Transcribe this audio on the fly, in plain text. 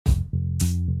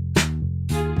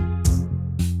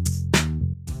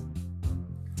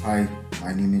Hi,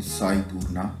 my name is Sai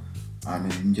Purna. I'm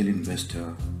an angel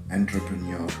investor,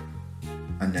 entrepreneur,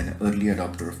 and an early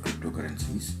adopter of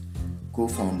cryptocurrencies,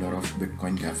 co-founder of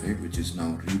Bitcoin Cafe, which is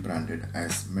now rebranded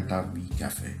as MetaB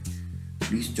Cafe.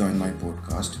 Please join my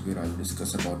podcast where I'll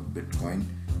discuss about Bitcoin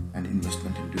and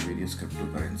investment into various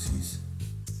cryptocurrencies.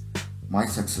 My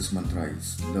success mantra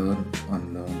is learn,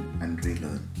 unlearn and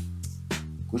relearn.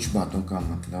 कुछ बातों का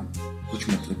मतलब, कुछ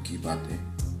मतलब की बातें,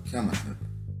 क्या मतलब?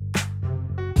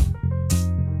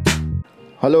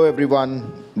 Hello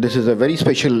everyone, this is a very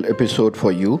special episode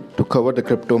for you to cover the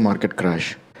crypto market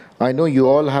crash. I know you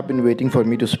all have been waiting for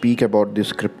me to speak about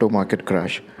this crypto market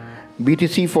crash.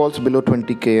 BTC falls below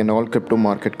 20k and all crypto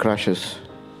market crashes.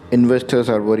 Investors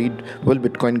are worried, will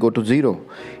Bitcoin go to zero?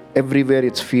 Everywhere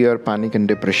it's fear, panic and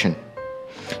depression.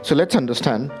 So let's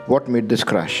understand what made this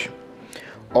crash.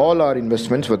 All our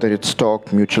investments, whether it's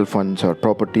stock, mutual funds or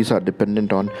properties, are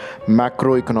dependent on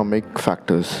macroeconomic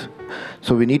factors.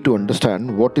 So we need to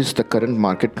understand what is the current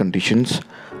market conditions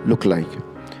look like.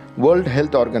 World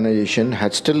Health Organization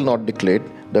has still not declared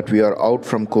that we are out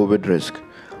from COVID risk.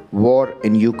 War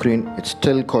in Ukraine is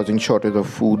still causing shortage of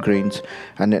food, grains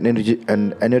and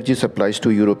energy supplies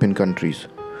to European countries.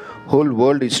 Whole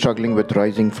world is struggling with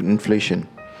rising inflation.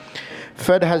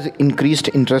 Fed has increased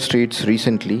interest rates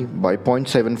recently by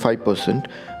 0.75%,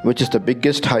 which is the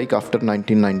biggest hike after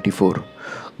 1994.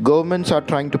 Governments are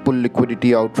trying to pull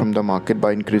liquidity out from the market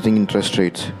by increasing interest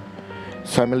rates.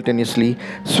 Simultaneously,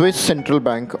 Swiss Central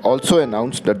Bank also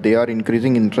announced that they are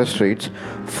increasing interest rates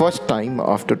first time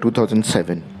after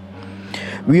 2007.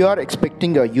 We are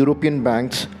expecting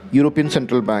European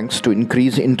central banks to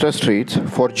increase interest rates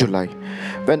for July.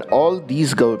 When all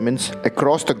these governments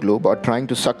across the globe are trying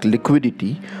to suck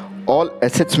liquidity, all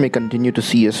assets may continue to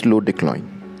see a slow decline.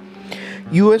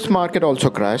 US market also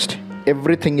crashed.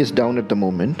 Everything is down at the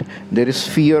moment. There is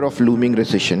fear of looming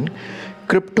recession.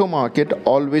 Crypto market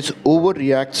always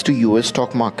overreacts to US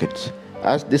stock markets,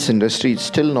 as this industry is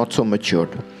still not so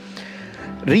matured.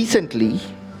 Recently,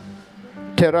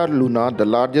 Terra Luna, the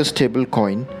largest stable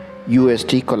coin,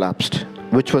 UST, collapsed,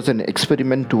 which was an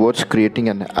experiment towards creating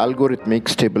an algorithmic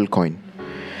stable coin.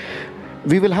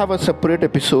 We will have a separate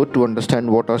episode to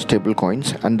understand what are stable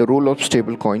coins and the role of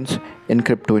stable coins in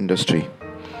crypto industry.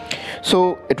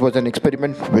 So it was an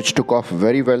experiment which took off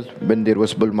very well when there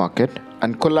was bull market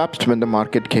and collapsed when the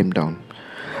market came down.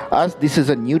 As this is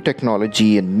a new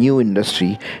technology and new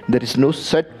industry, there is no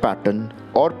set pattern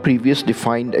or previous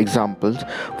defined examples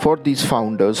for these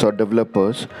founders or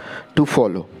developers to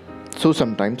follow. So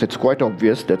sometimes it's quite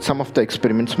obvious that some of the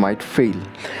experiments might fail,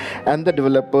 and the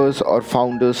developers or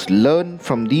founders learn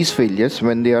from these failures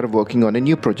when they are working on a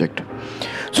new project.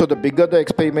 So the bigger the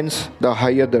experiments, the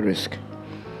higher the risk.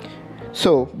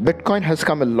 So Bitcoin has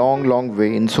come a long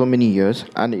way in so many years,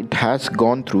 and it has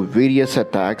gone through various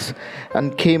attacks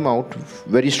and came out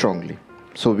very strongly.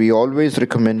 So we always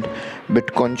recommend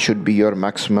Bitcoin should be your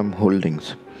maximum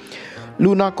holdings.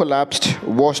 Luna collapsed,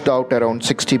 washed out around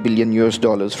 $60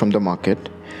 billion from the market.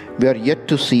 We are yet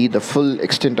to see the full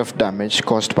extent of damage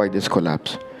caused by this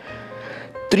collapse.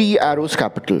 Three Arrows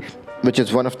Capital, which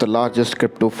is one of the largest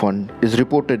crypto fund, is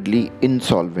reportedly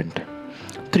insolvent.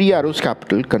 Three Arrows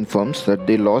Capital confirms that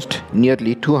they lost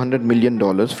nearly $200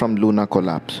 million from Luna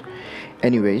collapse.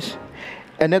 Anyways,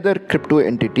 another crypto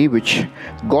entity which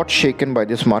got shaken by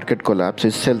this market collapse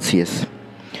is Celsius,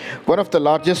 one of the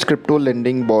largest crypto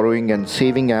lending, borrowing and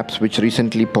saving apps, which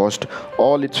recently paused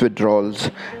all its withdrawals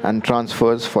and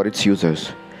transfers for its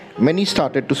users. Many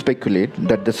started to speculate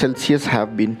that the Celsius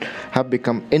have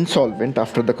become insolvent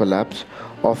after the collapse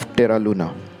of Terra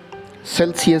Luna.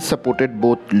 Celsius supported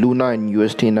both Luna and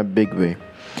UST in a big way.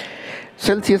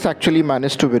 Celsius actually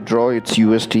managed to withdraw its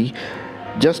UST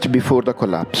just before the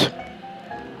collapse.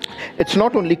 It's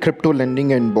not only crypto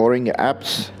lending and borrowing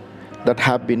apps that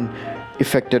have been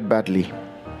affected badly.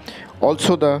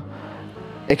 Also, the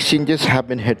exchanges have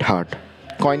been hit hard.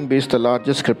 Coinbase, the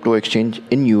largest crypto exchange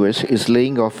in US, is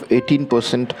laying off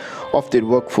 18% of their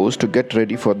workforce to get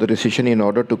ready for the recession in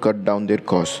order to cut down their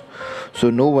costs. So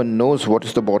no one knows what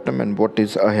is the bottom and what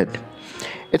is ahead.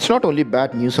 It's not only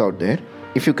bad news out there.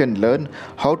 If you can learn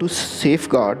how to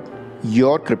safeguard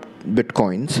your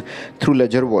bitcoins through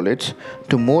ledger wallets,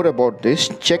 to more about this,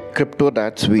 check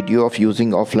CryptoDad's video of using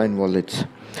offline wallets.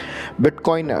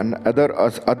 Bitcoin and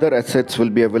other assets will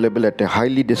be available at a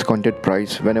highly discounted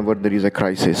price whenever there is a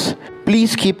crisis.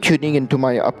 Please keep tuning into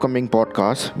my upcoming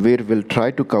podcast, where we'll try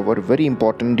to cover very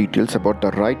important details about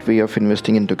the right way of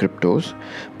investing into cryptos.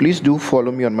 Please do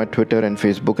follow me on my Twitter and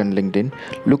Facebook and LinkedIn.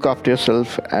 Look after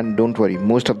yourself and don't worry,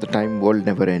 most of the time world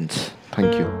never ends.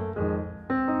 Thank you.